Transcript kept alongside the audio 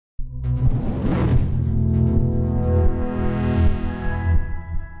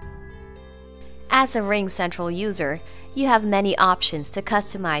As a RingCentral user, you have many options to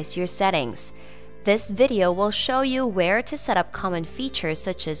customize your settings. This video will show you where to set up common features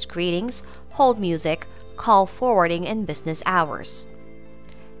such as greetings, hold music, call forwarding, and business hours.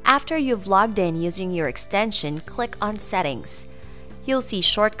 After you've logged in using your extension, click on Settings. You'll see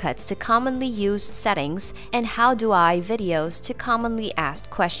shortcuts to commonly used settings and How Do I videos to commonly asked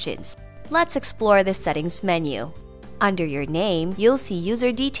questions. Let's explore the Settings menu. Under your name, you'll see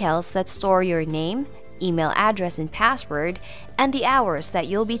user details that store your name, email address and password, and the hours that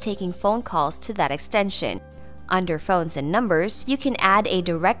you'll be taking phone calls to that extension. Under Phones and Numbers, you can add a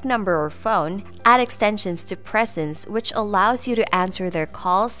direct number or phone, add extensions to presence, which allows you to answer their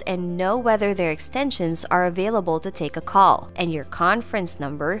calls and know whether their extensions are available to take a call, and your conference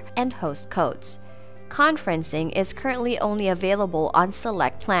number and host codes. Conferencing is currently only available on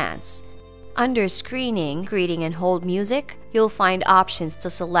select plans. Under Screening, Greeting, and Hold Music, you'll find options to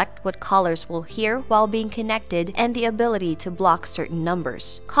select what callers will hear while being connected and the ability to block certain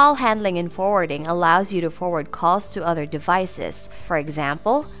numbers. Call Handling and Forwarding allows you to forward calls to other devices. For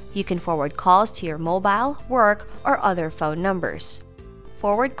example, you can forward calls to your mobile, work, or other phone numbers.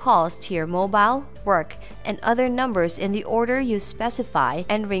 Forward calls to your mobile, work, and other numbers in the order you specify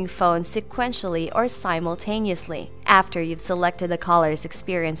and ring phones sequentially or simultaneously. After you've selected the caller's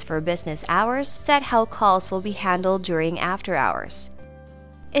experience for business hours, set how calls will be handled during after hours.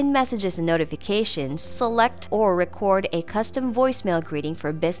 In Messages and Notifications, select or record a custom voicemail greeting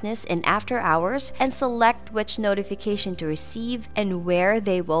for business and after hours and select which notification to receive and where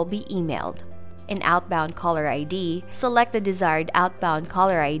they will be emailed. In Outbound Caller ID, select the desired outbound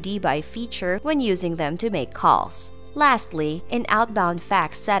caller ID by feature when using them to make calls. Lastly, in Outbound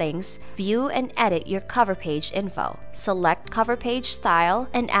Fax settings, view and edit your cover page info. Select cover page style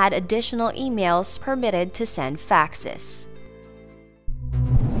and add additional emails permitted to send faxes.